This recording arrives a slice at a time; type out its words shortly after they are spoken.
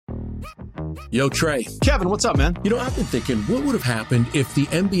Yo, Trey. Kevin, what's up, man? You know, I've been thinking, what would have happened if the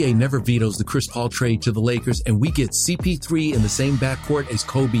NBA never vetoes the Chris Paul trade to the Lakers and we get CP3 in the same backcourt as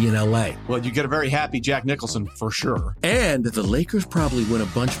Kobe in LA? Well, you get a very happy Jack Nicholson for sure. And the Lakers probably win a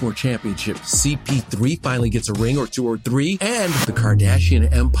bunch more championships. CP3 finally gets a ring or two or three, and the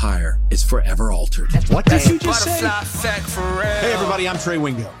Kardashian empire is forever altered. What did you just say? Hey, everybody, I'm Trey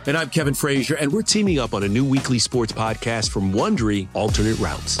Wingo. And I'm Kevin Frazier, and we're teaming up on a new weekly sports podcast from Wondery, Alternate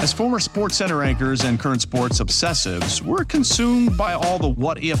Routes. As former Sports Center anchors and current sports obsessives, we're consumed by all the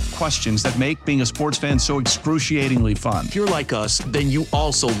what-if questions that make being a sports fan so excruciatingly fun. If you're like us, then you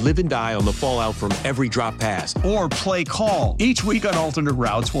also live and die on the fallout from every drop pass. Or play call. Each week on Alternate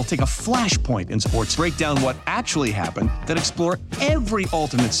Routes, we'll take a flashpoint in sports, break down what actually happened, then explore every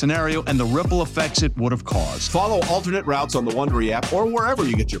alternate scenario and the ripple effects it would have caused. Follow Alternate Routes on the Wondery app or wherever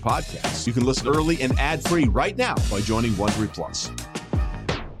you get your podcasts. You can listen early and ad-free right now by joining Wondery Plus.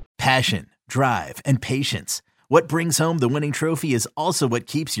 Passion, drive, and patience. What brings home the winning trophy is also what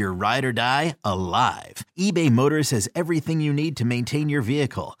keeps your ride or die alive. eBay Motors has everything you need to maintain your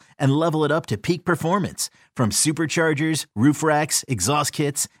vehicle and level it up to peak performance, from superchargers, roof racks, exhaust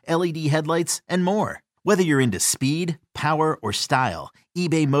kits, LED headlights, and more. Whether you're into speed, power, or style,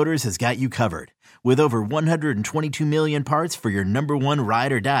 eBay Motors has got you covered. With over 122 million parts for your number one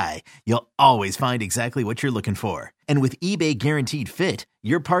ride or die, you'll always find exactly what you're looking for. And with eBay Guaranteed Fit,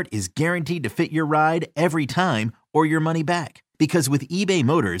 your part is guaranteed to fit your ride every time or your money back. Because with eBay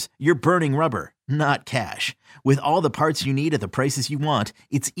Motors, you're burning rubber, not cash. With all the parts you need at the prices you want,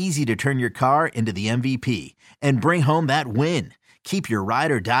 it's easy to turn your car into the MVP and bring home that win. Keep your ride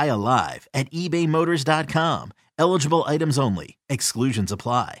or die alive at ebaymotors.com. Eligible items only. Exclusions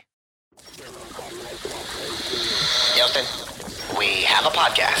apply. Houston, we have a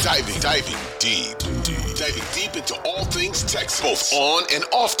podcast. Diving deep into all things Texas, both on and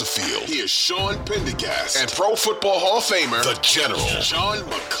off the field. Here's Sean Pendergast and Pro Football Hall of Famer, the General, John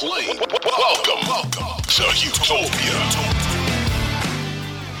McClain. Welcome to Houtopia.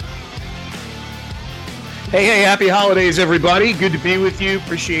 Hey, happy holidays, everybody. Good to be with you.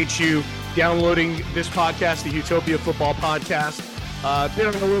 Appreciate you downloading this podcast, the Houtopia Football Podcast. Been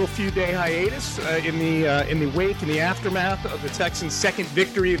on a little few-day hiatus in the wake and the aftermath of the Texans' second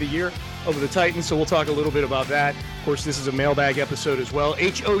victory of the year over the Titans, so we'll talk a little bit about that. Of course, this is a mailbag episode as well.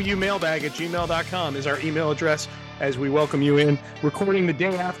 HOUmailbag@gmail.com is our email address as we welcome you in. Recording the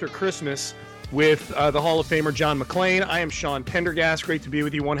day after Christmas with the Hall of Famer John McClain. I am Sean Pendergast. Great to be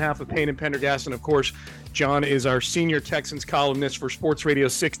with you, one half of Payne and Pendergast. And, of course, John is our senior Texans columnist for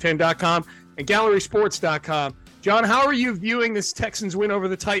SportsRadio610.com and GallerySports.com. John, how are you viewing this Texans win over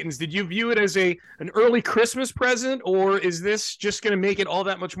the Titans? Did you view it as an early Christmas present, or is this just going to make it all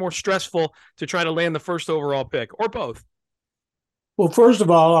that much more stressful to try to land the first overall pick, or both? Well, first of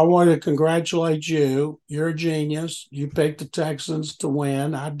all, I want to congratulate you. You're a genius. You picked the Texans to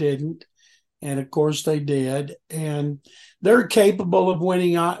win. I didn't. And, of course, they did. And they're capable of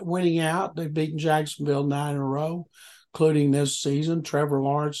winning out. They've beaten Jacksonville 9 in a row, including this season. Trevor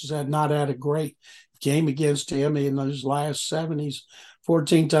Lawrence has not had a great game against him in those last 7. He's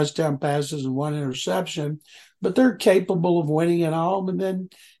 14 touchdown passes and 1 interception. But they're capable of winning at home, and then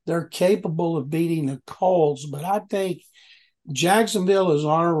they're capable of beating the Colts. But I think Jacksonville is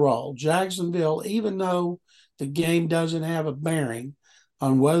on a roll. Jacksonville, even though the game doesn't have a bearing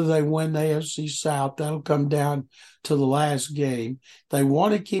on whether they win the AFC South, that'll come down to the last game. They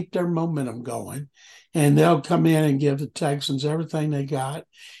want to keep their momentum going, and they'll come in and give the Texans everything they got,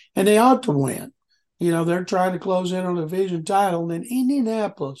 and they ought to win. You know, they're trying to close in on the division title. And then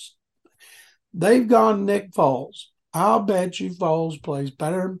Indianapolis, they've gone Nick Foles. I'll bet you Foles plays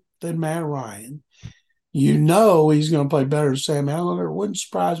better than Matt Ryan. You know he's going to play better than Sam Ellinger. It wouldn't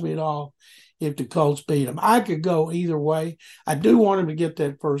surprise me at all if the Colts beat him. I could go either way. I do want him to get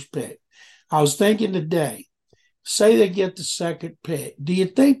that first pick. I was thinking today, say they get the second pick. Do you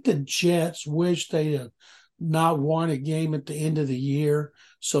think the Jets wish they'd have not won a game at the end of the year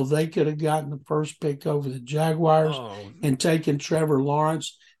so they could have gotten the first pick over the Jaguars and taken Trevor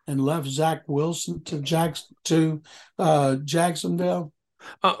Lawrence and left Zach Wilson to Jacksonville?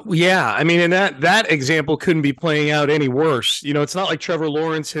 Yeah, I mean, and that example couldn't be playing out any worse. You know, it's not like Trevor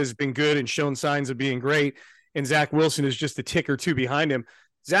Lawrence has been good and shown signs of being great, and Zach Wilson is just a tick or two behind him.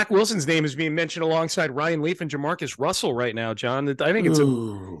 Zach Wilson's name is being mentioned alongside Ryan Leaf and Jamarcus Russell right now, John. I think it's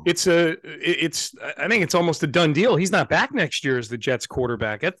almost a done deal. He's not back next year as the Jets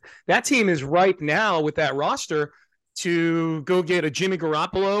quarterback. That team is ripe now with that roster to go get a Jimmy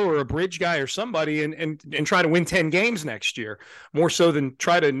Garoppolo or a bridge guy or somebody and try to win 10 games next year, more so than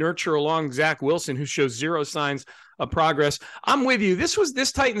try to nurture along Zach Wilson, who shows zero signs progress. I'm with you.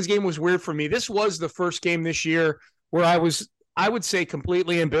 This Titans game was weird for me. This was the first game this year where I would say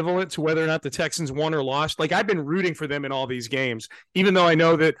completely ambivalent to whether or not the Texans won or lost. Like, I've been rooting for them in all these games, even though I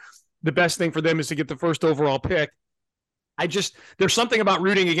know that the best thing for them is to get the first overall pick. There's something about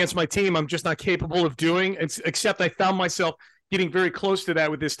rooting against my team I'm just not capable of doing, except I found myself getting very close to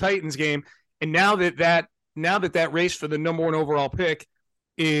that with this Titans game. And now that race for the number 1 overall pick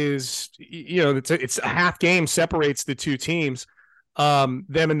is, it's a half game separates the two teams, them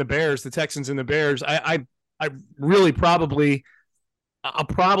and the Bears, the Texans and the Bears. I'll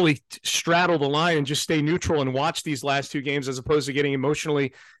probably straddle the line and just stay neutral and watch these last two games as opposed to getting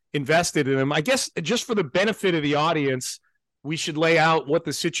emotionally invested in them. I guess just for the benefit of the audience, we should lay out what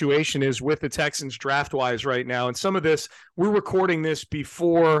the situation is with the Texans draft-wise right now. And some of this, we're recording this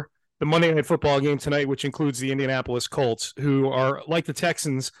before the Monday Night Football game tonight, which includes the Indianapolis Colts, who are like the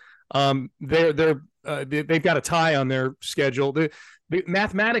Texans. They've got a tie on their schedule.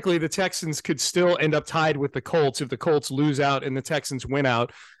 Mathematically, the Texans could still end up tied with the Colts if the Colts lose out and the Texans win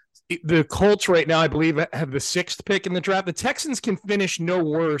out. The Colts right now, I believe, have the 6th pick in the draft. The Texans can finish no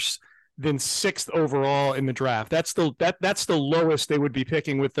worse than 6th overall in the draft. That's the lowest they would be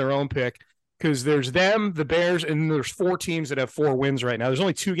picking with their own pick, because there's them, the Bears, and there's 4 teams that have 4 wins right now. There's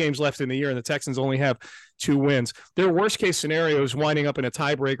only 2 games left in the year, and the Texans only have 2 wins. Their worst-case scenario is winding up in a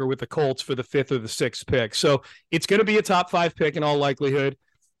tiebreaker with the Colts for the 5th or the 6th pick. So it's going to be a top 5 pick in all likelihood.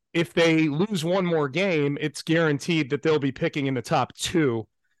 If they lose one more game, it's guaranteed that they'll be picking in the top 2.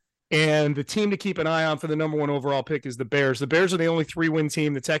 And the team to keep an eye on for the number 1 overall pick is the Bears. The Bears are the only 3-win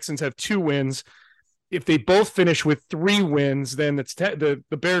team. The Texans have 2 wins. If they both finish with 3 wins, then the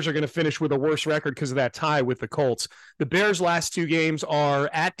Bears are going to finish with a worse record because of that tie with the Colts. The Bears' last 2 games are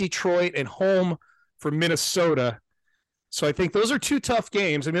at Detroit and home for Minnesota. So I think those are 2 tough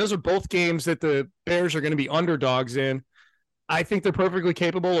games. I mean, those are both games that the Bears are going to be underdogs in. I think they're perfectly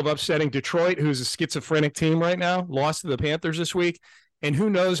capable of upsetting Detroit, who's a schizophrenic team right now, lost to the Panthers this week. And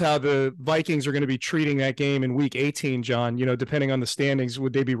who knows how the Vikings are going to be treating that game in week 18, John, depending on the standings.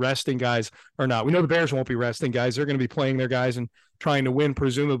 Would they be resting guys or not? We know the Bears won't be resting guys. They're going to be playing their guys and trying to win,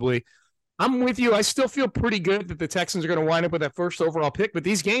 presumably. I'm with you. I still feel pretty good that the Texans are going to wind up with that first overall pick, but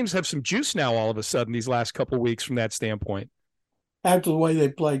these games have some juice now all of a sudden these last couple of weeks from that standpoint. After the way they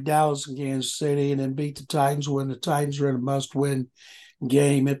played Dallas and Kansas City and then beat the Titans when the Titans are in a must-win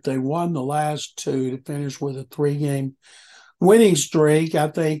game, if they won the last 2 to finish with a 3-game winning streak, I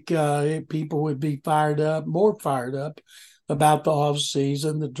think people would be more fired up about the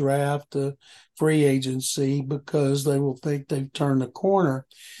offseason, the draft, the free agency, because they will think they've turned the corner.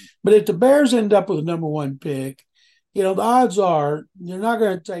 But if the Bears end up with a number 1 pick, the odds are you're not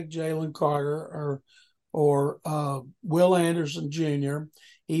going to take Jalen Carter or Will Anderson Jr.,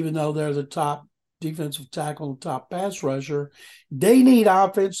 even though they're the top defensive tackle and top pass rusher. They need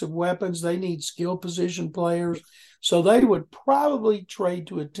offensive weapons. They need skill position players. So they would probably trade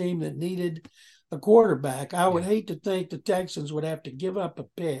to a team that needed a quarterback. I would hate to think the Texans would have to give up a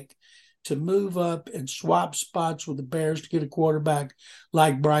pick to move up and swap spots with the Bears to get a quarterback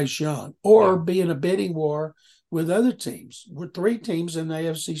like Bryce Young, or be in a bidding war with other teams. With 3 teams in the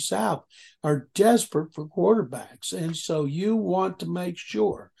AFC South are desperate for quarterbacks. And so you want to make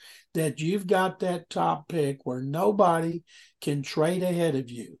sure that you've got that top pick where nobody can trade ahead of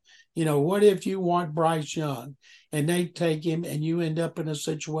you. What if you want Bryce Young and they take him and you end up in a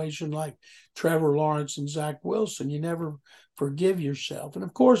situation like Trevor Lawrence and Zach Wilson? You never forgive yourself. And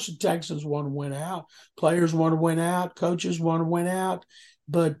of course, the Texans want to win out. Players want to win out. Coaches want to win out.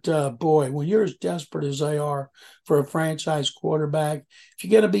 But boy, when you're as desperate as they are for a franchise quarterback, if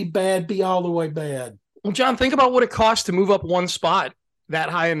you're going to be bad, be all the way bad. Well, John, think about what it costs to move up 1 spot that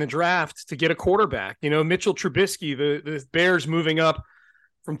high in the draft to get a quarterback. Mitchell Trubisky, the Bears moving up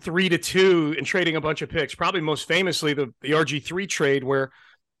from 3 to 2 and trading a bunch of picks, probably most famously the RG3 trade where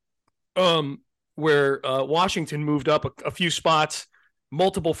Washington moved up a few spots,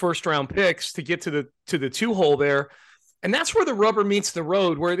 multiple first-round picks to get to the 2 hole there. And that's where the rubber meets the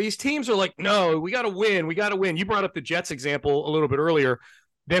road, where these teams are like, no, we got to win. We got to win. You brought up the Jets example a little bit earlier,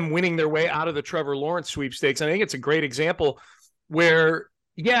 them winning their way out of the Trevor Lawrence sweepstakes. I think it's a great example where,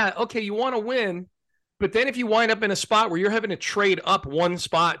 you want to win, but then if you wind up in a spot where you're having to trade up 1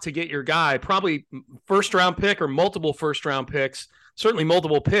 spot to get your guy, probably first-round pick or multiple first-round picks, certainly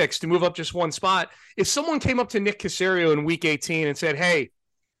multiple picks to move up just 1 spot. If someone came up to Nick Caserio in week 18 and said, hey,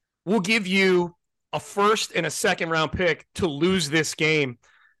 we'll give you a first and a second-round pick to lose this game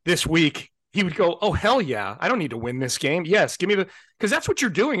this week, he would go, oh, hell yeah, I don't need to win this game. Yes, give me because that's what you're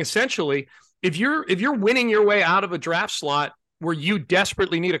doing essentially. If you're winning your way out of a draft slot where you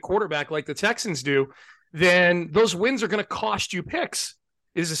desperately need a quarterback like the Texans do, then those wins are going to cost you picks,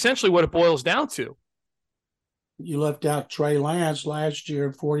 is essentially what it boils down to. You left out Trey Lance last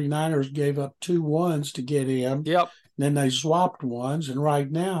year. 49ers gave up 2 ones to get him. Yep. Then they swapped ones. And right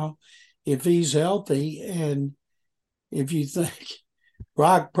now, if he's healthy, and if you think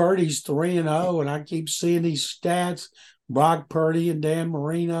Brock Purdy's 3-0, and I keep seeing these stats, Brock Purdy and Dan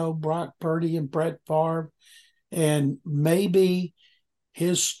Marino, Brock Purdy and Brett Favre, and maybe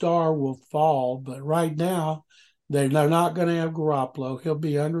his star will fall. But right now, they're not going to have Garoppolo. He'll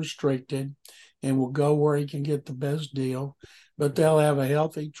be unrestricted and will go where he can get the best deal. But they'll have a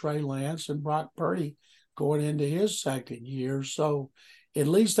healthy Trey Lance and Brock Purdy going into his second year. So at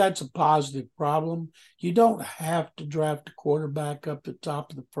least that's a positive problem. You don't have to draft a quarterback up the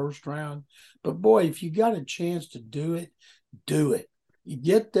top of the first round. But, boy, if you got a chance to do it, do it. You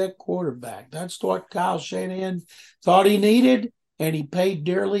get that quarterback. That's what Kyle Shanahan thought he needed, and he paid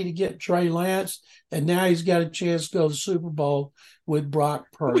dearly to get Trey Lance, and now he's got a chance to go to the Super Bowl with Brock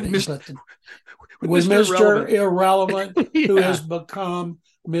Purdy. With Mr. Irrelevant, yeah, who has become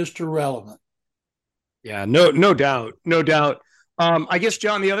Mr. Relevant. Yeah, no doubt. No doubt. I guess,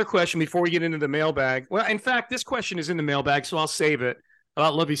 John, the other question before we get into the mailbag. Well, in fact, this question is in the mailbag, so I'll save it,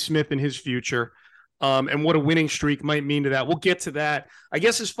 about Lovie Smith and his future, and what a winning streak might mean to that. We'll get to that. I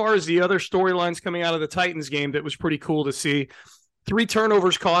guess as far as the other storylines coming out of the Titans game, that was pretty cool to see. 3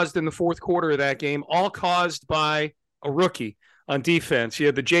 turnovers caused in the fourth quarter of that game, all caused by a rookie on defense. You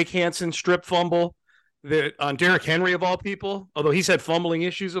had the Jake Hansen strip fumble on Derrick Henry, of all people, although he's had fumbling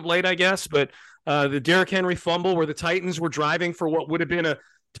issues of late, I guess. But the Derrick Henry fumble where the Titans were driving for what would have been a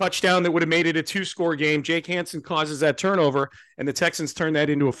touchdown that would have made it a 2-score game. Jake Hansen causes that turnover, and the Texans turn that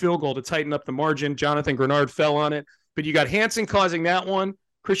into a field goal to tighten up the margin. Jonathan Grenard fell on it. But you got Hansen causing that one,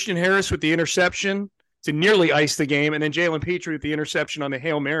 Christian Harris with the interception to nearly ice the game, and then Jalen Petrie with the interception on the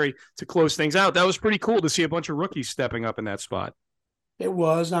Hail Mary to close things out. That was pretty cool to see a bunch of rookies stepping up in that spot. It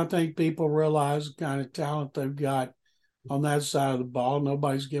was. I think people realize the kind of talent they've got on that side of the ball.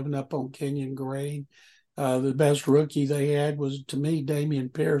 Nobody's giving up on Kenyon Green. The best rookie they had was, to me, Damian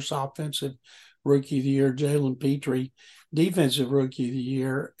Pierce, offensive rookie of the year, Jalen Petrie, defensive rookie of the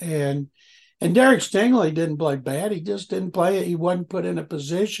year. And Derek Stingley didn't play bad. He just didn't play it. He wasn't put in a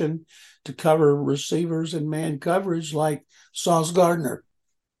position to cover receivers and man coverage like Sauce Gardner.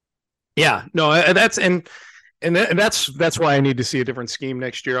 Yeah, no, that's why I need to see a different scheme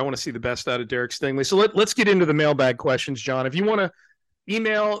next year. I want to see the best out of Derek Stingley. So let's get into the mailbag questions, John. If you want to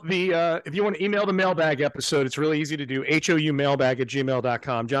email the mailbag episode, it's really easy to do.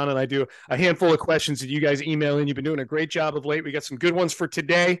 houmailbag@gmail.com. John and I do a handful of questions that you guys email in. You've been doing a great job of late. We got some good ones for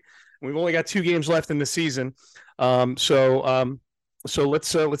today. We've only got 2 games left in the season. So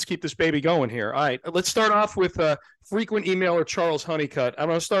let's keep this baby going here. All right, let's start off with frequent emailer Charles Honeycutt. I'm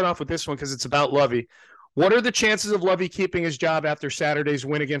going to start off with this one because it's about Lovie. What are the chances of Lovie keeping his job after Saturday's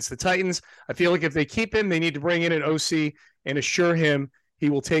win against the Titans? I feel like if they keep him, they need to bring in an OC and assure him he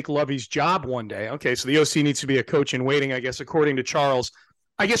will take Lovie's job one day. Okay, so the OC needs to be a coach in waiting, I guess, according to Charles.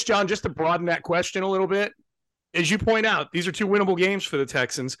 I guess, John, just to broaden that question a little bit, as you point out, these are 2 winnable games for the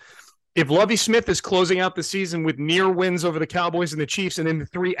Texans. If Lovie Smith is closing out the season with near wins over the Cowboys and the Chiefs and then the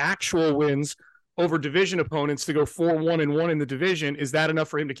 3 actual wins over division opponents to go 4-1-1 in the division, is that enough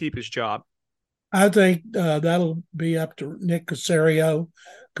for him to keep his job? I think that'll be up to Nick Caserio.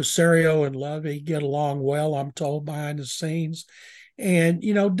 Caserio and Lovie get along well, I'm told, behind the scenes. And,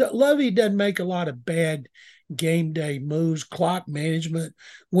 Lovie doesn't make a lot of bad game day moves, clock management.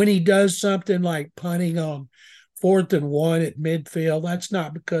 When he does something like punting on 4th and 1 at midfield, that's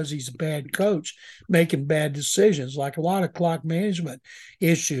not because he's a bad coach making bad decisions, like a lot of clock management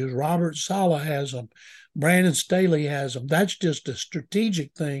issues. Robert Saleh has them. Brandon Staley has them. That's just a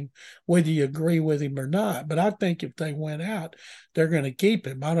strategic thing, whether you agree with him or not. But I think if they went out, they're going to keep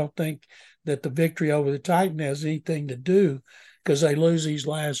him. I don't think that the victory over the Titans has anything to do because they lose these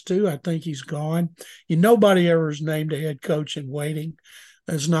last 2. I think he's gone. Nobody ever is named a head coach in waiting.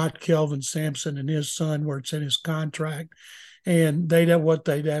 It's not Kelvin Sampson and his son where it's in his contract. And what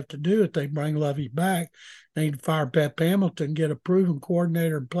they'd have to do if they bring Lovie back, they need to fire Pep Hamilton, get a proven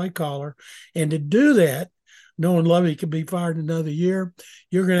coordinator and play caller. And to do that, knowing Lovie could be fired another year,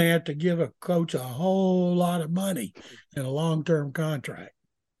 you're going to have to give a coach a whole lot of money and a long-term contract.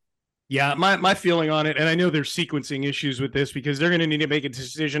 Yeah, my feeling on it, and I know there's sequencing issues with this because they're going to need to make a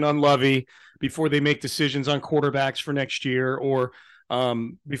decision on Lovie before they make decisions on quarterbacks for next year or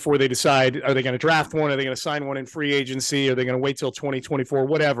before they decide, are they going to draft one? Are they going to sign one in free agency? Are they going to wait till 2024?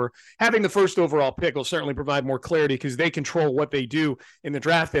 Whatever. Having the first overall pick will certainly provide more clarity because they control what they do in the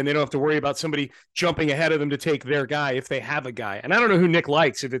draft, and they don't have to worry about somebody jumping ahead of them to take their guy if they have a guy. And I don't know who Nick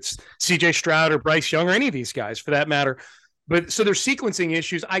likes, if it's CJ Stroud or Bryce Young or any of these guys for that matter. But so there's sequencing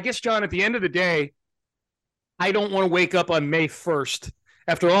issues. I guess, John, at the end of the day, I don't want to wake up on May 1st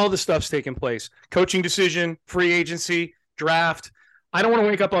after all the stuff's taken place. Coaching decision, free agency, draft. I don't want to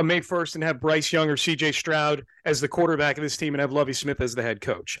wake up on May 1st and have Bryce Young or CJ Stroud as the quarterback of this team and have Lovie Smith as the head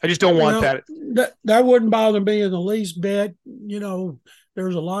coach. I just don't want that. That wouldn't bother me in the least bit.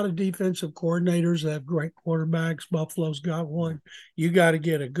 There's a lot of defensive coordinators that have great quarterbacks. Buffalo's got one. You got to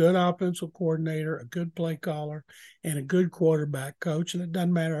get a good offensive coordinator, a good play caller, and a good quarterback coach. And it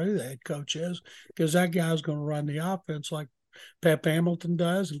doesn't matter who the head coach is because that guy's going to run the offense like Pep Hamilton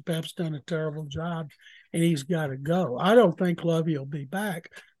does, and Pep's done a terrible job, and he's got to go. I don't think Lovey will be back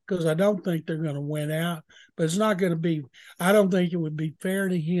because I don't think they're going to win out, but it's not going to be – I don't think it would be fair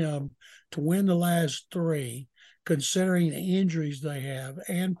to him to win the last three considering the injuries they have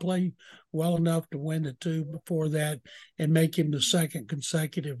and play well enough to win the two before that and make him the second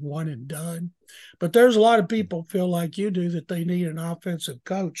consecutive one and done. But there's a lot of people feel like you do that they need an offensive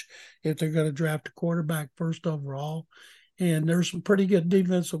coach if they're going to draft a quarterback first overall. And there's some pretty good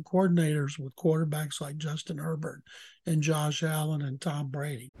defensive coordinators with quarterbacks like Justin Herbert and Josh Allen and Tom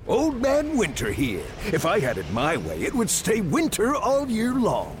Brady. Old Man Winter here. If I had it my way, it would stay winter all year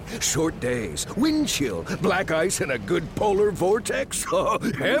long. Short days, wind chill, black ice, and a good polar vortex. Oh,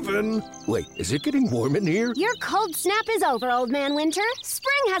 heaven. Wait, is it getting warm in here? Your cold snap is over, Old Man Winter.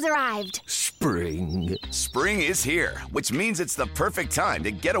 Spring has arrived. Spring. Spring is here, which means it's the perfect time to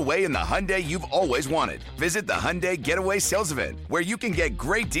get away in the Hyundai you've always wanted. Visit the Hyundai Getaway Sales Event, where you can get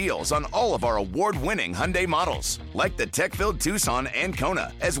great deals on all of our award-winning Hyundai models, like the tech-filled Tucson and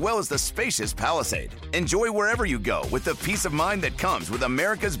Kona, as well as the spacious Palisade. Enjoy wherever you go with the peace of mind that comes with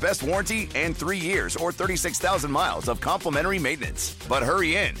America's best warranty and 3 years or 36,000 miles of complimentary maintenance. But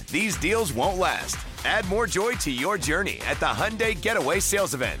hurry in, these deals won't last. Add more joy to your journey at the Hyundai Getaway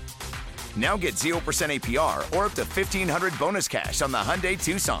Sales Event. Now get 0% APR or up to $1,500 bonus cash on the Hyundai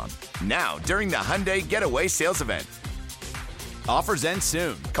Tucson. Now, during the Hyundai Getaway Sales Event. Offers end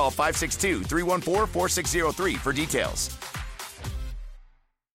soon. Call 562-314-4603 for details.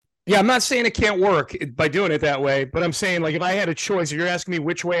 Yeah, I'm not saying it can't work by doing it that way, but I'm saying, like, if I had a choice, if you're asking me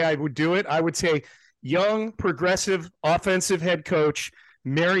which way I would do it, I would say young, progressive, offensive head coach,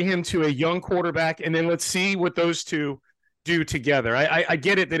 marry him to a young quarterback, and then let's see what those two do together. I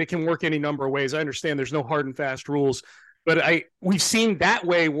get it that it can work any number of ways. I understand there's no hard and fast rules, but we've seen that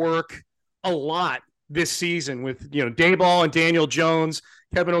way work a lot this season with, Dayball and Daniel Jones,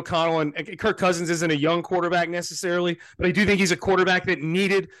 Kevin O'Connell, and Kirk Cousins isn't a young quarterback necessarily, but I do think he's a quarterback that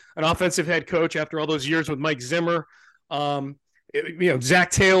needed an offensive head coach after all those years with Mike Zimmer, Zach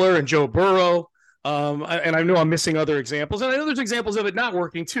Taylor and Joe Burrow. And I know I'm missing other examples, and I know there's examples of it not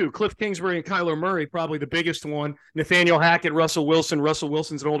working too. Cliff Kingsbury and Kyler Murray, probably the biggest one. Nathaniel Hackett, Russell Wilson. Russell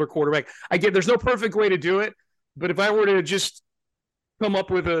Wilson's an older quarterback. I get there's no perfect way to do it, but if I were to just come up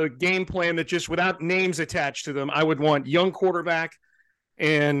with a game plan that just without names attached to them, I would want young quarterback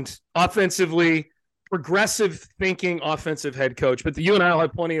and offensively progressive thinking offensive head coach. But you and I will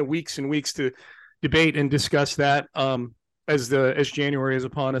have plenty of weeks and weeks to debate and discuss that as January is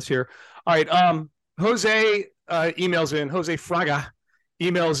upon us here. All right. Jose emails in. Jose Fraga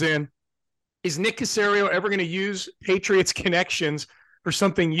emails in. Is Nick Caserio ever going to use Patriots connections for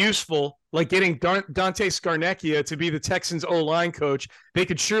something useful, like getting Dante Scarnecchia to be the Texans O-line coach? They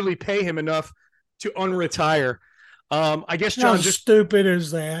could surely pay him enough to unretire. I guess, John, how stupid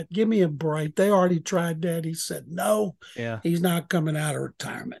is that? Give me a break. They already tried that. He said no. Yeah, he's not coming out of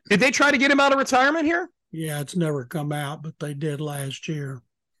retirement. Did they try to get him out of retirement here? Yeah, it's never come out, but they did last year.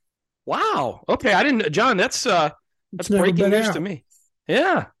 Wow. Okay, I didn't, John. That's breaking news to me.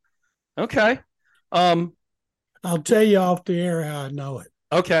 Yeah. Okay. I'll tell you off the air how I know it.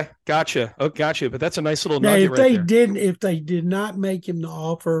 Okay, gotcha. Oh, gotcha. But that's a nice little now, nugget if they did not make him the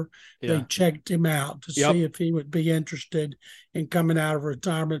offer, they checked him out to see if he would be interested in coming out of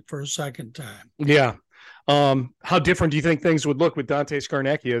retirement for a second time. Yeah. How different do you think things would look with Dante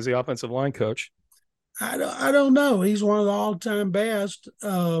Scarnecchia as the offensive line coach? I don't know. He's one of the all-time best.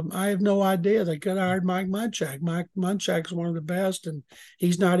 I have no idea. They could have hired Mike Munchak. Mike Munchak's one of the best, and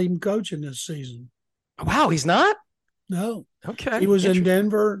he's not even coaching this season. Wow, he's not? No. Okay. He was in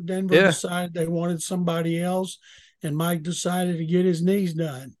Denver. Denver decided they wanted somebody else, and Mike decided to get his knees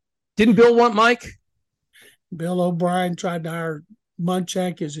done. Didn't Bill want Mike? Bill O'Brien tried to hire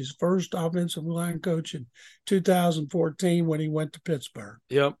Munchak as his first offensive line coach in 2014 when he went to Pittsburgh.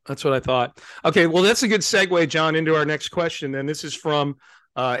 Yep, that's what I thought. Okay, well, that's a good segue, John, into our next question. And this is from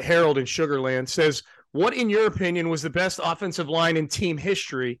Harold in Sugarland. Says, what, in your opinion, was the best offensive line in team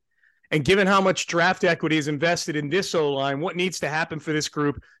history? And given how much draft equity is invested in this O-line, what needs to happen for this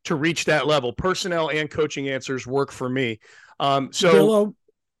group to reach that level? Personnel and coaching answers work for me. Go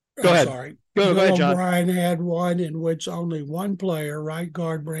ahead. Sorry. Go ahead, John. O'Brien had one in which only one player, right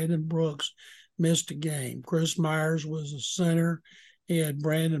guard Brandon Brooks, missed a game. Chris Myers was a center. He had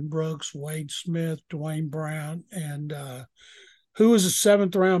Brandon Brooks, Wade Smith, Dwayne Brown, and who was a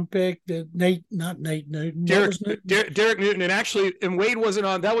 7th-round pick? Derek Newton, and Wade wasn't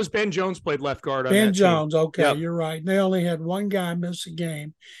on. That was Ben Jones played left guard on Ben that Jones. team. Okay, Yep. You're right. They only had one guy miss a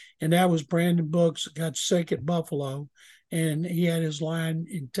game, and that was Brandon Brooks. Got sick at Buffalo, and he had his line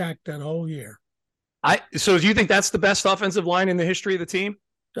intact that whole year. So do you think that's the best offensive line in the history of the team?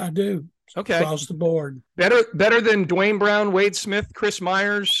 I do. Okay, across the board. Better than Dwayne Brown, Wade Smith, Chris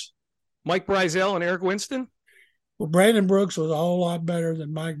Myers, Mike Brizell, and Eric Winston? Well, Brandon Brooks was a whole lot better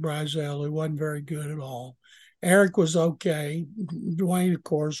than Mike Brizell, who wasn't very good at all. Eric was okay. Dwayne, of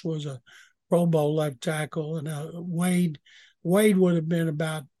course, was a Pro Bowl left tackle, and Wade would have been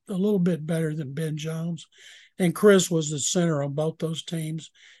about a little bit better than Ben Jones. And Chris was the center on both those teams,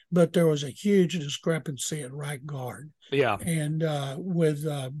 but there was a huge discrepancy at right guard. Yeah. And with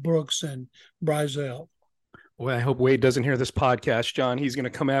Brooks and Brizell. Well, I hope Wade doesn't hear this podcast, John. He's going to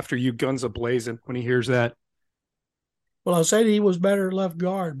come after you guns a-blazing when he hears that. Well, I said he was better at left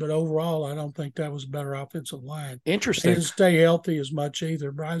guard, but overall, I don't think that was a better offensive line. Interesting. He didn't stay healthy as much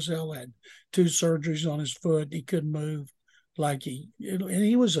either. Brizell had 2 surgeries on his foot. He couldn't move and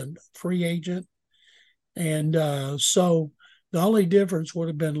he was a free agent. And so the only difference would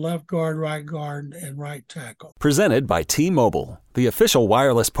have been left guard, right guard, and right tackle. Presented by T-Mobile, the official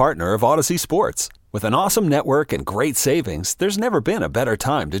wireless partner of Odyssey Sports. With an awesome network and great savings, there's never been a better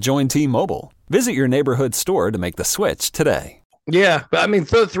time to join T-Mobile. Visit your neighborhood store to make the switch today. Yeah, but I mean,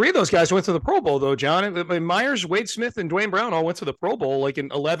 3 of those guys went to the Pro Bowl, though, John. I mean, Myers, Wade Smith, and Dwayne Brown all went to the Pro Bowl like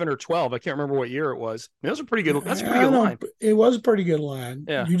in 11 or 12. I can't remember what year it was. I mean, that's a pretty good line. It was a pretty good line.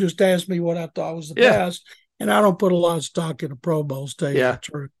 Yeah. You just asked me what I thought was the best, and I don't put a lot of stock in the Pro Bowls, tell you the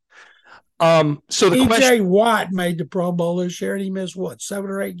truth. So the E.J. Watt made the Pro Bowl this year, and he missed, 7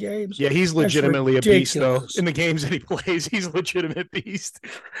 or 8 games? Yeah, he's legitimately a beast, though. In the games that he plays, he's a legitimate beast.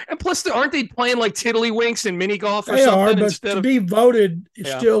 And plus, aren't they playing like tiddlywinks and mini golf or something? But instead to be voted,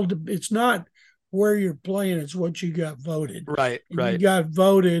 Yeah. it's not where you're playing, it's what you got voted. Right. You got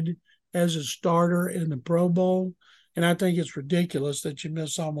voted as a starter in the Pro Bowl, and I think it's ridiculous that you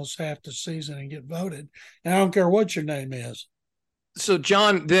miss almost half the season and get voted. And I don't care what your name is. So,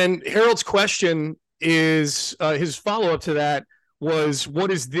 John, then Harold's question is his follow-up to that was, what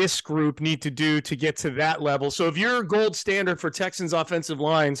does this group need to do to get to that level? So if your gold standard for Texans offensive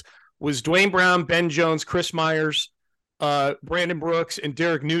lines was Dwayne Brown, Ben Jones, Chris Myers, Brandon Brooks, and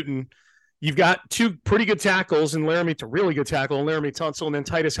Derek Newton, you've got 2 pretty good tackles, and a really good tackle, and Laramie Tunsil, and then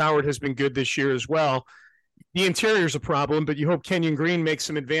Titus Howard has been good this year as well. The interior is a problem, but you hope Kenyon Green makes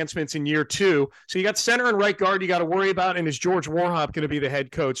some advancements in year 2. So you got center and right guard you got to worry about, and is George Warhop going to be the head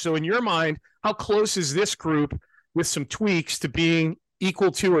coach? So in your mind, how close is this group with some tweaks to being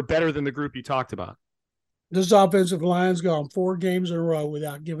equal to or better than the group you talked about? This offensive line's gone 4 games in a row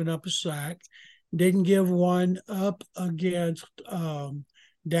without giving up a sack. Didn't give one up against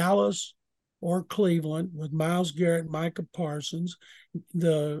Dallas or Cleveland with Myles Garrett and Micah Parsons.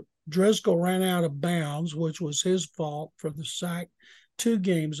 The Driscoll ran out of bounds, which was his fault for the sack 2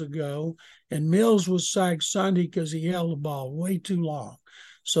 games ago. And Mills was sacked Sunday because he held the ball way too long.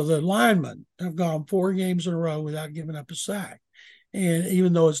 So the linemen have gone 4 games in a row without giving up a sack. And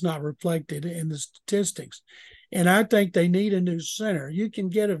even though it's not reflected in the statistics. And I think they need a new center. You can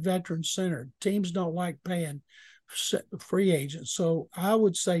get a veteran center. Teams don't like paying free agents. So I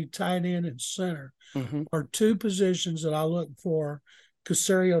would say tight end and center are 2 positions that I look for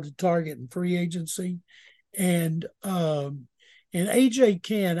Caserio to target in free agency. And A.J.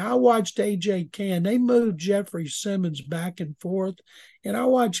 Cann, I watched A.J. Cann. They moved Jeffrey Simmons back and forth, and I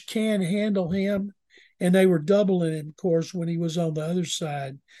watched Cann handle him, and they were doubling him, of course, when he was on the other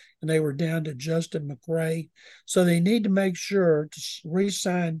side, and they were down to Justin McRae. So they need to make sure to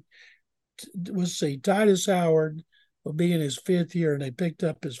re-sign, Titus Howard will be in his 5th year, and they picked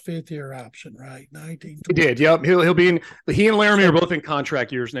up his 5th year option, right? 19. He did, yep. He'll be in. He and Laramie are both in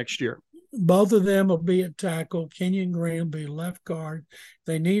contract years next year. Both of them will be at tackle. Kenyon Green will be left guard.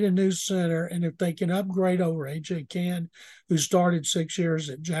 They need a new center, and if they can upgrade over A.J. Cann, who started 6 years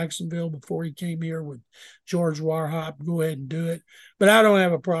at Jacksonville before he came here with George Warhop, go ahead and do it. But I don't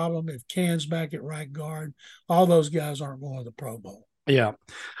have a problem if Cann's back at right guard. All those guys aren't going to the Pro Bowl. Yeah.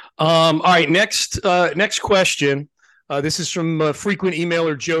 All right, next question. This is from frequent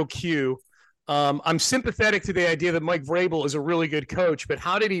emailer Joe Q. I'm sympathetic to the idea that Mike Vrabel is a really good coach, but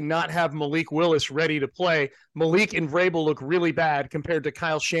how did he not have Malik Willis ready to play? Malik and Vrabel look really bad compared to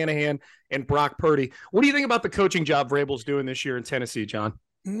Kyle Shanahan and Brock Purdy. What do you think about the coaching job Vrabel's doing this year in Tennessee, John?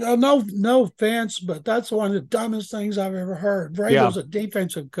 No offense, but that's one of the dumbest things I've ever heard. Vrabel's a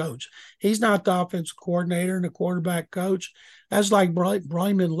defensive coach. He's not the offensive coordinator and the quarterback coach. That's like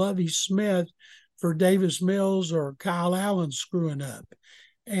blaming Lovie Smith for Davis Mills or Kyle Allen screwing up.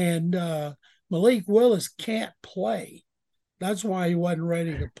 And Malik Willis can't play. That's why he wasn't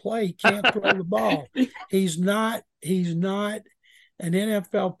ready to play. He can't throw the ball. He's not an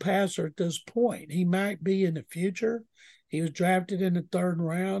NFL passer at this point. He might be in the future. He was drafted in the 3rd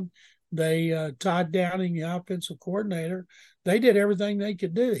round. They Todd Downing, the offensive coordinator, they did everything they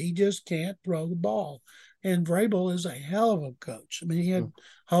could do. He just can't throw the ball. And Vrabel is a hell of a coach. I mean, he had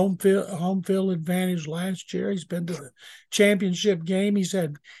home field advantage last year. He's been to the championship game.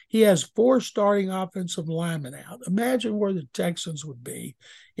 He has 4 starting offensive linemen out. Imagine where the Texans would be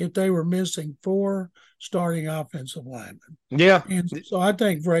if they were missing 4 starting offensive linemen. Yeah. And so I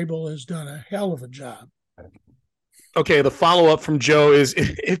think Vrabel has done a hell of a job. Okay, the follow-up from Joe is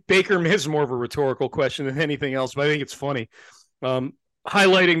if Baker – this is more of a rhetorical question than anything else, but I think it's funny.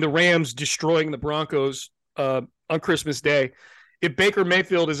 Highlighting the Rams destroying the Broncos on Christmas Day. If Baker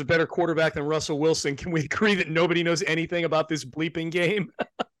Mayfield is a better quarterback than Russell Wilson, can we agree that nobody knows anything about this bleeping game?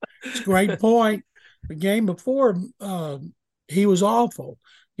 It's a great point. The game before, he was awful.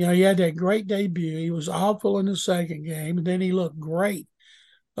 You know, he had that great debut. He was awful in the second game, and then he looked great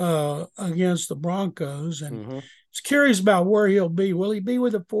against the Broncos. And it's curious about where he'll be. Will he be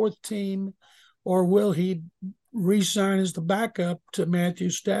with the 4th team, or will he re-sign as the backup to Matthew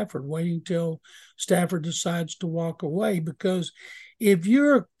Stafford, waiting till Stafford decides to walk away? Because if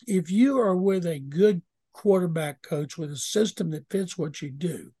you are with a good quarterback coach with a system that fits what you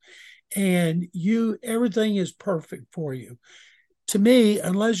do, and everything is perfect for you, to me,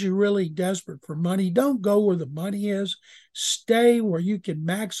 unless you're really desperate for money, don't go where the money is. Stay where you can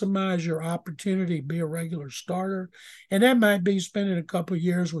maximize your opportunity to be a regular starter. And that might be spending a couple of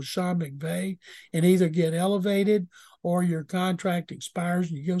years with Sean McVay and either get elevated or your contract expires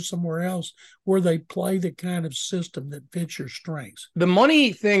and you go somewhere else where they play the kind of system that fits your strengths. The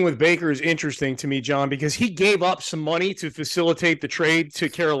money thing with Baker is interesting to me, John, because he gave up some money to facilitate the trade to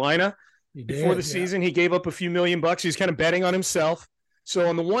Carolina. Before the season, he gave up a few $1 million. He's kind of betting on himself. So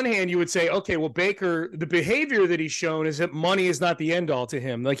on the one hand, you would say, okay, well, Baker, the behavior that he's shown is that money is not the end all to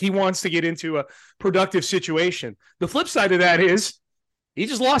him. Like, he wants to get into a productive situation. The flip side of that is he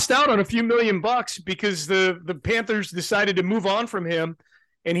just lost out on a few $1 million because the Panthers decided to move on from him,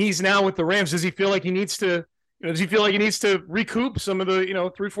 and he's now with the Rams. Does he feel like he needs to recoup some of the, $3,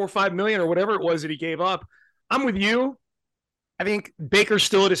 $4, $5 million or whatever it was that he gave up? I'm with you. I think Baker's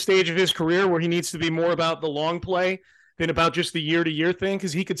still at a stage of his career where he needs to be more about the long play than about just the year-to-year thing,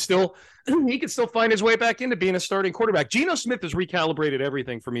 because he could still find his way back into being a starting quarterback. Geno Smith has recalibrated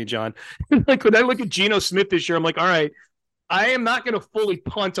everything for me, John. Like, when I look at Geno Smith this year, I'm like, all right, I am not going to fully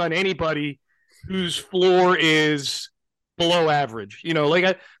punt on anybody whose floor is below average.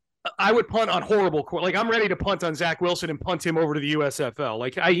 Like I would punt on horrible. Like, I'm ready to punt on Zach Wilson and punt him over to the USFL.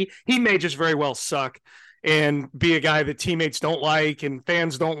 Like, he may just very well suck and be a guy that teammates don't like and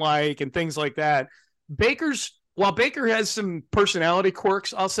fans don't like and things like that. While Baker has some personality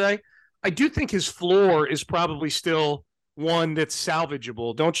quirks, I'll say, I do think his floor is probably still one that's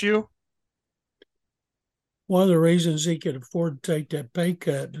salvageable, don't you? One of the reasons he could afford to take that pay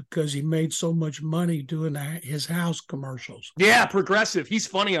cut because he made so much money doing his house commercials. Yeah, Progressive. He's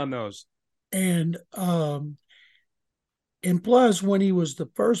funny on those. And plus, when he was the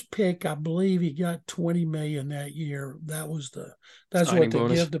first pick, I believe he got $20 million that year. That's what they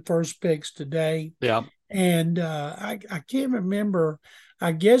give the first picks today. Yeah. And I can't remember.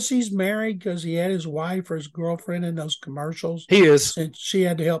 I guess he's married because he had his wife or his girlfriend in those commercials. He is. And she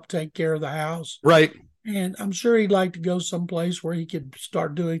had to help take care of the house. Right. And I'm sure he'd like to go someplace where he could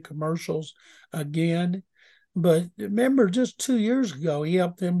start doing commercials again. But remember, just 2 years ago, he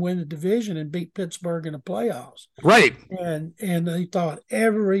helped them win the division and beat Pittsburgh in the playoffs. Right. And they thought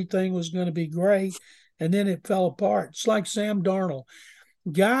everything was going to be great, and then it fell apart. It's like Sam Darnold.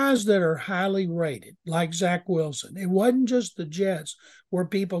 guys that are highly rated, like Zach Wilson. It wasn't just the Jets where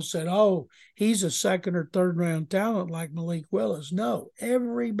people said, oh, he's a second or third round talent like Malik Willis. No,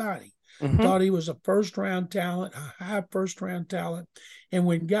 everybody thought he was a first round talent, a high first round talent. And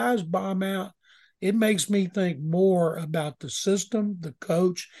when guys bomb out, it makes me think more about the system, the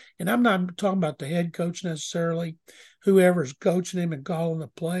coach, and I'm not talking about the head coach necessarily, whoever's coaching him and calling the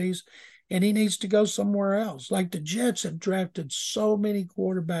plays, and he needs to go somewhere else. Like the Jets have drafted so many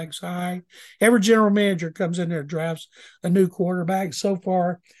quarterbacks high. Every general manager comes in there and drafts a new quarterback. So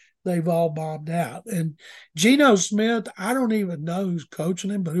far, they've all bombed out. And Geno Smith, I don't even know who's coaching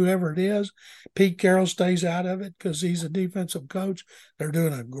him, but whoever it is, Pete Carroll stays out of it because he's a defensive coach. They're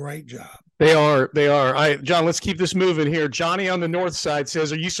doing a great job. They are. All right, John, let's keep this moving here. Johnny on the north side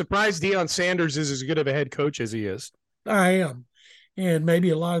says, are you surprised Deion Sanders is as good of a head coach as he is? I am. And maybe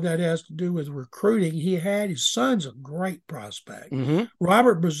a lot of that has to do with recruiting. His son's a great prospect.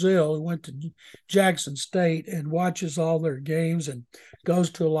 Robert Brazile, who went to Jackson State and watches all their games and goes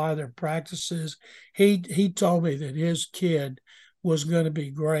to a lot of their practices, he told me that his kid was going to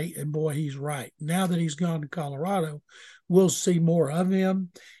be great. And boy, he's right. Now that he's gone to Colorado, we'll see more of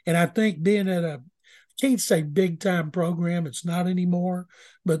him. And I think being at can't say big time program, it's not anymore,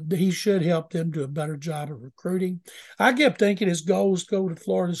 but he should help them do a better job of recruiting. I kept thinking his goal was to go to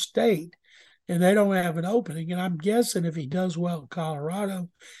Florida State, and they don't have an opening. And I'm guessing if he does well at Colorado,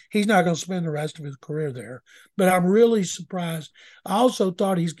 he's not going to spend the rest of his career there. But I'm really surprised. I also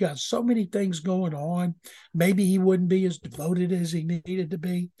thought he's got so many things going on. Maybe he wouldn't be as devoted as he needed to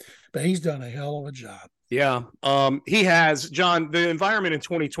be, but he's done a hell of a job. Yeah, he has. John, the environment in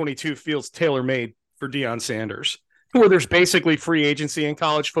 2022 feels tailor-made for Deion Sanders, where there's basically free agency in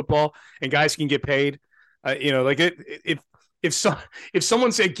college football and guys can get paid. If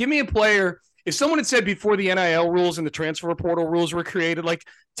someone said, give me a player, if someone had said before the NIL rules and the transfer portal rules were created, like,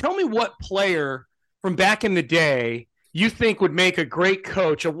 tell me what player from back in the day you think would make a great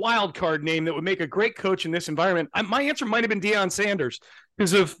coach, a wild card name that would make a great coach in this environment. My answer might have been Deion Sanders,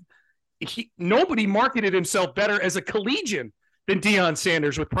 because nobody marketed himself better as a collegian than Deion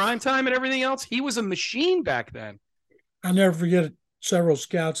Sanders with primetime and everything else. He was a machine back then. I'll never forget several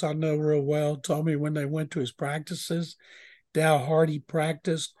scouts I know real well told me when they went to his practices, how hard he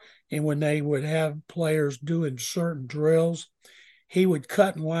practiced, and when they would have players doing certain drills, he would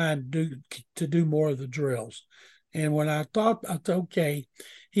cut in line to do more of the drills. And when I thought, okay,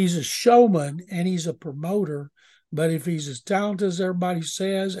 he's a showman and he's a promoter, but if he's as talented as everybody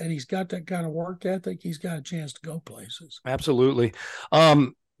says and he's got that kind of work ethic, he's got a chance to go places. Absolutely.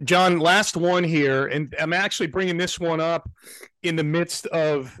 John, last one here, and I'm actually bringing this one up in the midst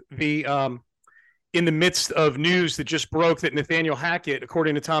of news that just broke that Nathaniel Hackett,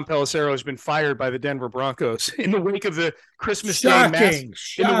 according to Tom Pelissero, has been fired by the Denver Broncos in the wake of the Christmas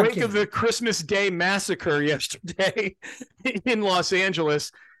Day massacre yesterday in Los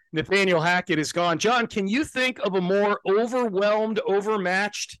Angeles. Nathaniel Hackett is gone. John, can you think of a more overwhelmed,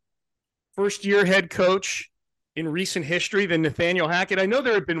 overmatched first-year head coach in recent history than Nathaniel Hackett? I know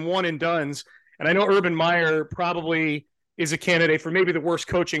there have been one and dones, and I know Urban Meyer probably is a candidate for maybe the worst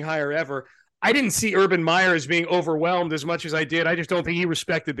coaching hire ever. I didn't see Urban Meyer as being overwhelmed as much as I did. I just don't think he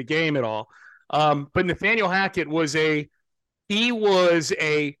respected the game at all. But Nathaniel Hackett was a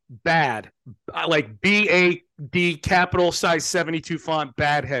bad, like B-A-D capital size 72 font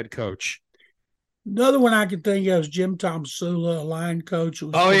bad head coach. Another one I can think of is Jim Tomsula, a line coach who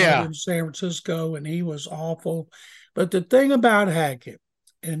was in San Francisco, and he was awful. But the thing about Hackett,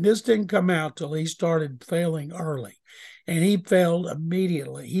 and this didn't come out till he started failing early, and he failed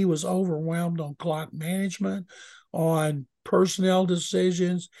immediately. He was overwhelmed on clock management, on personnel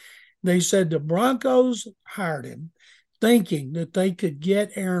decisions. They said the Broncos hired him thinking that they could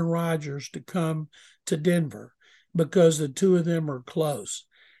get Aaron Rodgers to come to Denver because the two of them are close.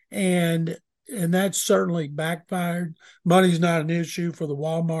 And that certainly backfired. Money's not an issue for the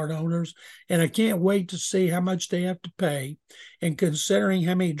Walmart owners. And I can't wait to see how much they have to pay. And considering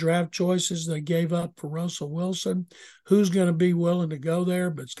how many draft choices they gave up for Russell Wilson, who's going to be willing to go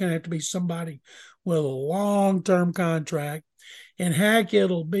there? But it's going to have to be somebody with a long-term contract. And Hackett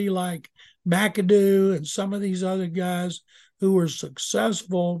will be like McAdoo and some of these other guys who were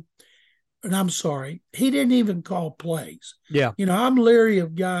successful. And I'm sorry, he didn't even call plays. Yeah. I'm leery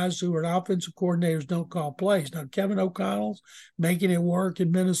of guys who are offensive coordinators don't call plays. Now, Kevin O'Connell's making it work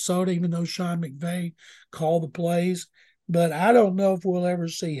in Minnesota, even though Sean McVay called the plays. But I don't know if we'll ever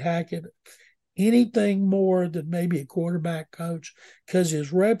see Hackett. anything more than maybe a quarterback coach, because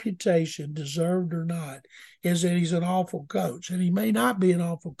his reputation, deserved or not, is that he's an awful coach. And he may not be an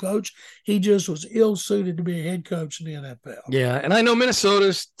awful coach. He just was ill-suited to be a head coach in the NFL. Yeah, and I know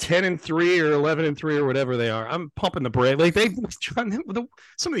Minnesota's 10-3 or 11-3 or whatever they are. I'm pumping the brake. Like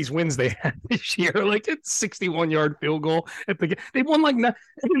some of these wins they had this year, like it's 61-yard field goal at the. They won like they're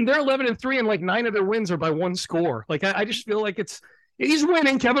 11-3 and like 9 of their wins are by one score. Like I just feel like he's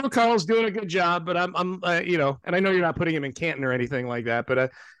winning. Kevin O'Connell's doing a good job, but I'm and I know you're not putting him in Canton or anything like that,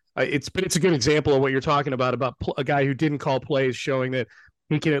 but it's a good example of what you're talking about a guy who didn't call plays, showing that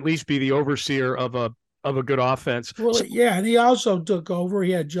he can at least be the overseer of a good offense. Well, yeah, and he also took over.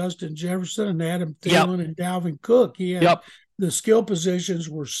 He had Justin Jefferson and Adam Thielen and Dalvin Cook. He had the skill positions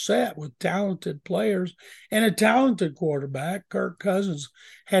were set with talented players and a talented quarterback. Kirk Cousins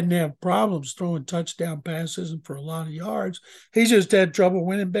hadn't had problems throwing touchdown passes and for a lot of yards. He just had trouble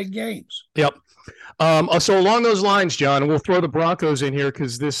winning big games. Yep. So along those lines, John, and we'll throw the Broncos in here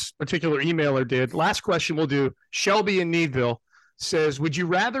because this particular emailer did. Last question we'll do. Shelby in Needville says, would you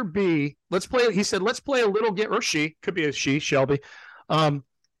rather be, let's play a little game, or she, could be a she, Shelby.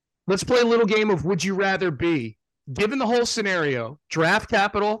 Let's play a little game of would you rather be, given the whole scenario, draft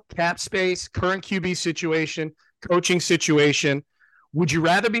capital, cap space, current QB situation, coaching situation, would you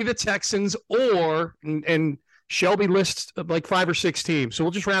rather be the Texans or, and Shelby lists like 5 or 6 teams. So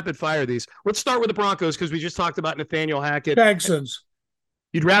we'll just rapid fire these. Let's start with the Broncos because we just talked about Nathaniel Hackett. Texans.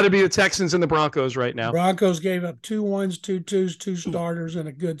 You'd rather be the Texans than the Broncos right now. Broncos gave up 2 1s, 2 2s, 2 starters, and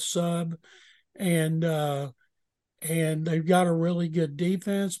a good sub. And they've got a really good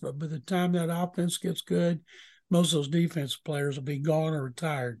defense, but by the time that offense gets good, most of those defense players will be gone or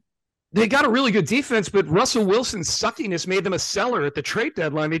retired. They got a really good defense, but Russell Wilson's suckiness made them a seller at the trade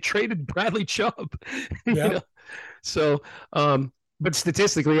deadline. They traded Bradley Chubb. Yeah. So, but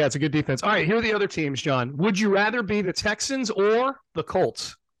statistically, yeah, it's a good defense. All right, here are the other teams, John. Would you rather be the Texans or the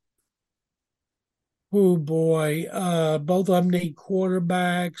Colts? Oh, boy. Both of them need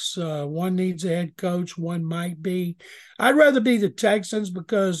quarterbacks. One needs a head coach. One might be. I'd rather be the Texans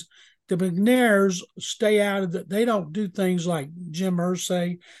because the McNairs stay out of they don't do things like Jim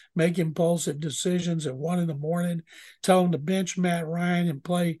Irsay, make impulsive decisions at 1 a.m, tell them to bench Matt Ryan and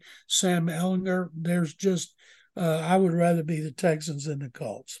play Sam Ellinger. There's just, I would rather be the Texans than the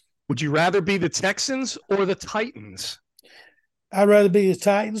Colts. Would you rather be the Texans or the Titans? I'd rather be the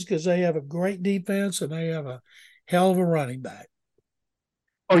Titans because they have a great defense and they have a hell of a running back.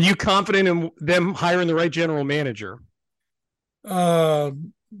 Are you confident in them hiring the right general manager? I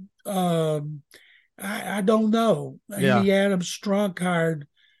don't know. Yeah. Amy Adams Strunk hired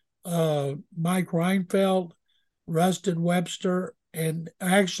Mike Reinfeldt, Rustin Webster, and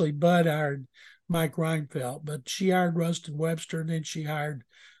actually Bud hired Mike Reinfeldt, but she hired Rustin Webster, and then she hired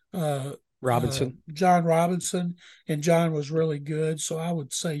John Robinson, and John was really good. So I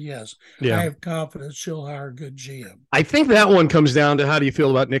would say yes. Yeah. I have confidence she'll hire a good GM. I think that one comes down to how do you feel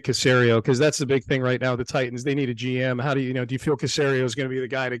about Nick Caserio, because that's the big thing right now. The Titans, they need a GM. How do you feel Caserio is going to be the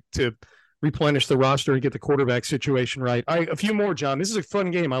guy to replenish the roster and get the quarterback situation right? All right, a few more, John. This is a fun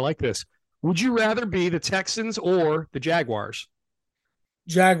game. I like this. Would you rather be the Texans or the Jaguars?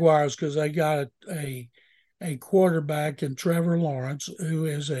 Jaguars, because they got a quarterback in Trevor Lawrence who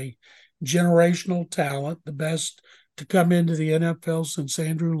is a generational talent, the best to come into the NFL since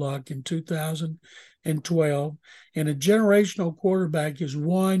Andrew Luck in 2012. And a generational quarterback is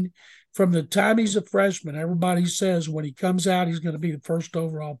one from the time he's a freshman. Everybody says when he comes out, he's going to be the first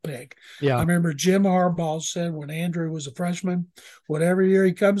overall pick. Yeah. I remember Jim Harbaugh said when Andrew was a freshman, whatever year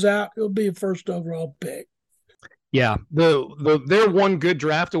he comes out, he'll be a first overall pick. Yeah, they're one good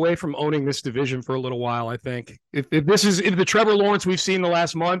draft away from owning this division for a little while, I think. If the Trevor Lawrence we've seen the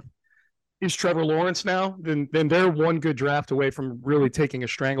last month is Trevor Lawrence now, then they're one good draft away from really taking a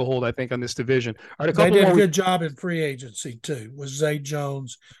stranglehold, I think, on this division. All right, they did a good job in free agency, too, with Zay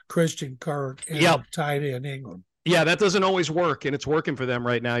Jones, Christian Kirk, and tight end Ingram. Yeah, that doesn't always work, and it's working for them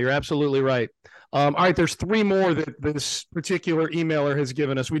right now. You're absolutely right. All right, there's 3 more that this particular emailer has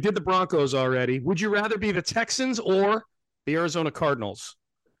given us. We did the Broncos already. Would you rather be the Texans or the Arizona Cardinals?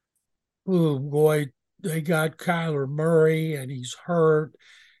 Oh, boy, they got Kyler Murray, and he's hurt.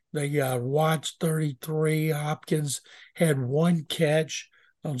 They got Watts 33. Hopkins had 1 catch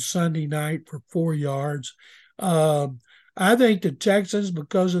on Sunday night for 4 yards. I think the Texans,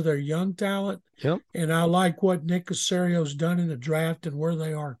 because of their young talent, and I like what Nick Caserio's done in the draft and where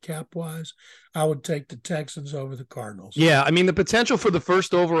they are cap-wise, I would take the Texans over the Cardinals. Yeah, I mean, the potential for the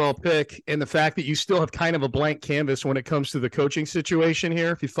first overall pick and the fact that you still have kind of a blank canvas when it comes to the coaching situation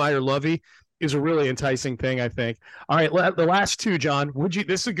here, if you fire Lovey, is a really enticing thing, I think. All right, the last 2, John.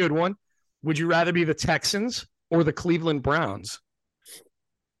 This is a good one. Would you rather be the Texans or the Cleveland Browns?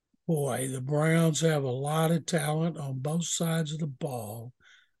 Boy, the Browns have a lot of talent on both sides of the ball.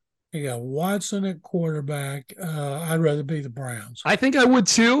 You got Watson at quarterback. I'd rather be the Browns. I think I would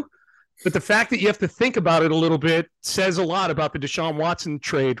too. But the fact that you have to think about it a little bit says a lot about the Deshaun Watson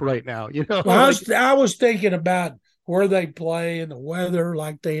trade right now. You know, well, I was thinking about where they play and the weather,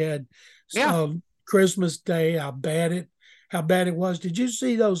 like they had Christmas Day, how bad it was. Did you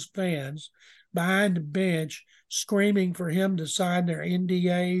see those fans behind the bench screaming for him to sign their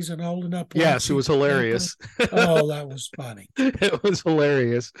NDAs and holding up? Yes, it was hilarious. Oh, that was funny. It was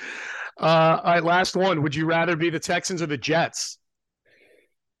hilarious. All right, last one. Would you rather be the Texans or the Jets?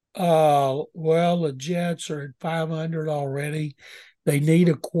 Well, the Jets are at 500 already. They need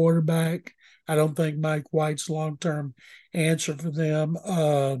a quarterback. I don't think Mike White's long-term answer for them.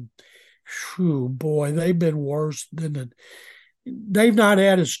 Boy, they've been worse than they've not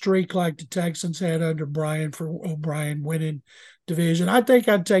had a streak like the Texans had under Brian for O'Brien winning division. I think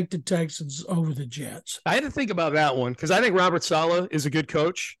I'd take the Texans over the Jets. I had to think about that one because I think Robert Saleh is a good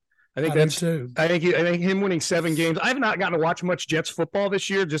coach. I think that's too. I think him winning 7 games. I have not gotten to watch much Jets football this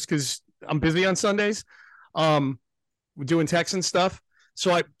year just because I'm busy on Sundays, doing Texans stuff.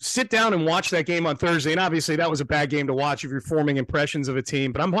 So I sit down and watch that game on Thursday, and obviously that was a bad game to watch if you're forming impressions of a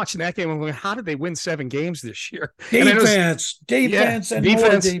team. But I'm watching that game and I'm going, how did they win 7 games this year? Defense, more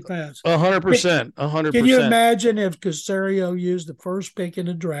defense. 100%. Can you imagine if Caserio used the first pick in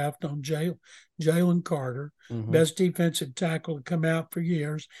the draft on Jalen Carter, best defensive tackle to come out for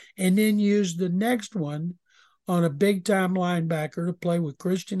years, and then used the next one on a big-time linebacker to play with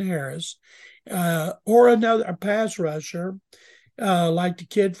Christian Harris, or a pass rusher, like the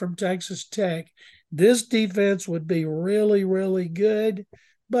kid from Texas Tech? This defense would be really, really good,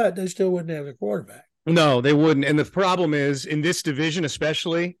 but they still wouldn't have a quarterback. No, they wouldn't. And the problem is, in this division,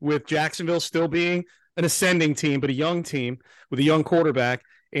 especially with Jacksonville still being an ascending team, but a young team with a young quarterback,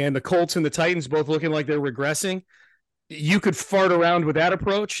 and the Colts and the Titans both looking like they're regressing, you could fart around with that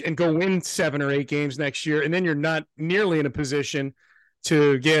approach and go win 7 or 8 games next year, and then you're not nearly in a position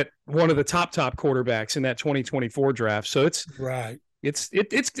to get one of the top quarterbacks in that 2024 draft. So it's right. It's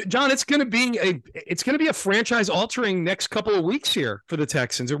John. It's going to be a franchise altering next couple of weeks here for the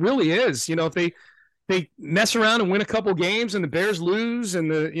Texans. It really is. You know, if they mess around and win a couple games and the Bears lose and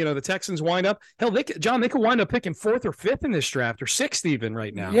the Texans wind up, hell, they could wind up picking 4th or 5th in this draft, or 6th even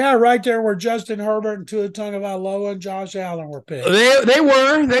right now. Yeah, right there where Justin Herbert and Tua Tagovailoa and Josh Allen were picked. They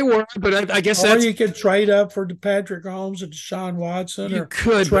were, but I guess you could trade up for Patrick Holmes and Deshaun Watson, or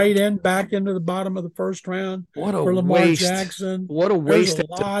trade back into the bottom of the first round for Lamar Jackson. What a waste! There's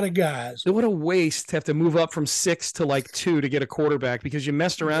a lot of guys. What a waste to have to move up from 6 to 2 to get a quarterback because you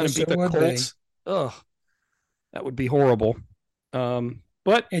messed around and beat the Colts. Ugh, that would be horrible. And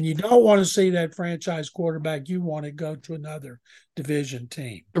you don't want to see that franchise quarterback. You want to go to another division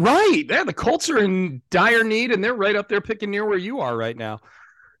team. Right. Yeah, the Colts are in dire need, and they're right up there picking near where you are right now.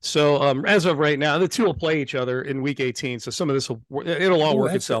 So as of right now, the two will play each other in Week 18. So some of this it'll all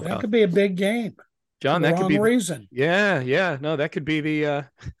work itself out. That could be a big game, John. That could be reason. Yeah. No, that could be the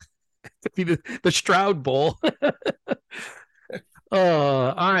Stroud Bowl.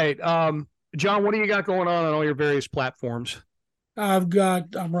 All right. John, what do you got going on all your various platforms? I'm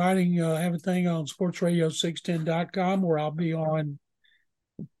writing everything on sportsradio610.com, where I'll be on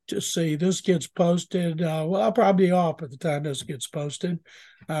to see this gets posted. I'll probably be off at the time this gets posted.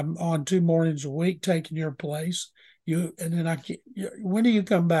 I'm on 2 mornings a week taking your place. When do you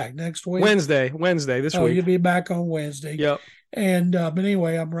come back? Next week? Wednesday this week. You'll be back on Wednesday. Yep. And but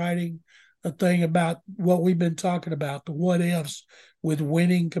anyway, I'm writing a thing about what we've been talking about, the what ifs with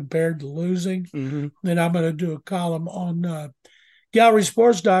winning compared to losing. Mm-hmm. Then I'm going to do a column on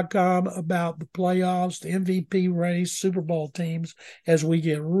gallerysports.com about the playoffs, the MVP race, Super Bowl teams, as we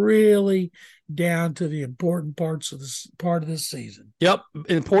get really down to the important part of this season. Yep.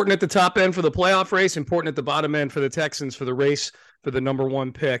 Important at the top end for the playoff race, important at the bottom end for the Texans for the race for the number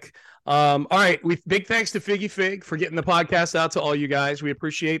 1 pick. All right. Big thanks to Figgy Fig for getting the podcast out to all you guys. We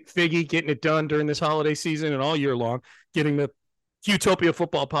appreciate Figgy getting it done during this holiday season and all year long, getting the Houtopia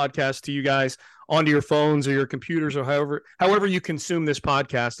football podcast to you guys onto your phones or your computers or however you consume this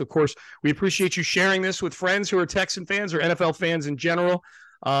podcast. Of course, we appreciate you sharing this with friends who are Texan fans or NFL fans in general.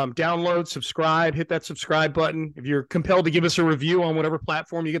 Download, subscribe, hit that subscribe button. If you're compelled to give us a review on whatever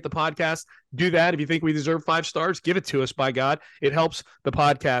platform you get the podcast, do that. If you think we deserve 5 stars, give it to us, by God. It helps the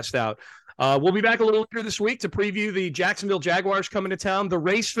podcast out. We'll be back a little later this week to preview the Jacksonville Jaguars coming to town, the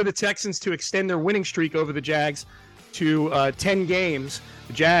race for the Texans to extend their winning streak over the Jags to 10 games.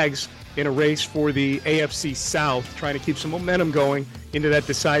 The Jags in a race for the AFC South, trying to keep some momentum going into that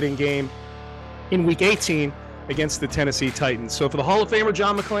deciding game in Week 18 against the Tennessee Titans. So for the Hall of Famer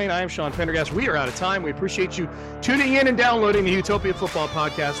John McClain, I am Sean Pendergast. We are out of time. We appreciate you tuning in and downloading the Houtopia Football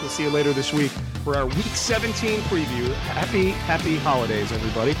Podcast. We'll see you later this week for our Week 17 preview. Happy holidays,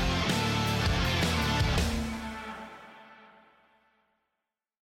 everybody.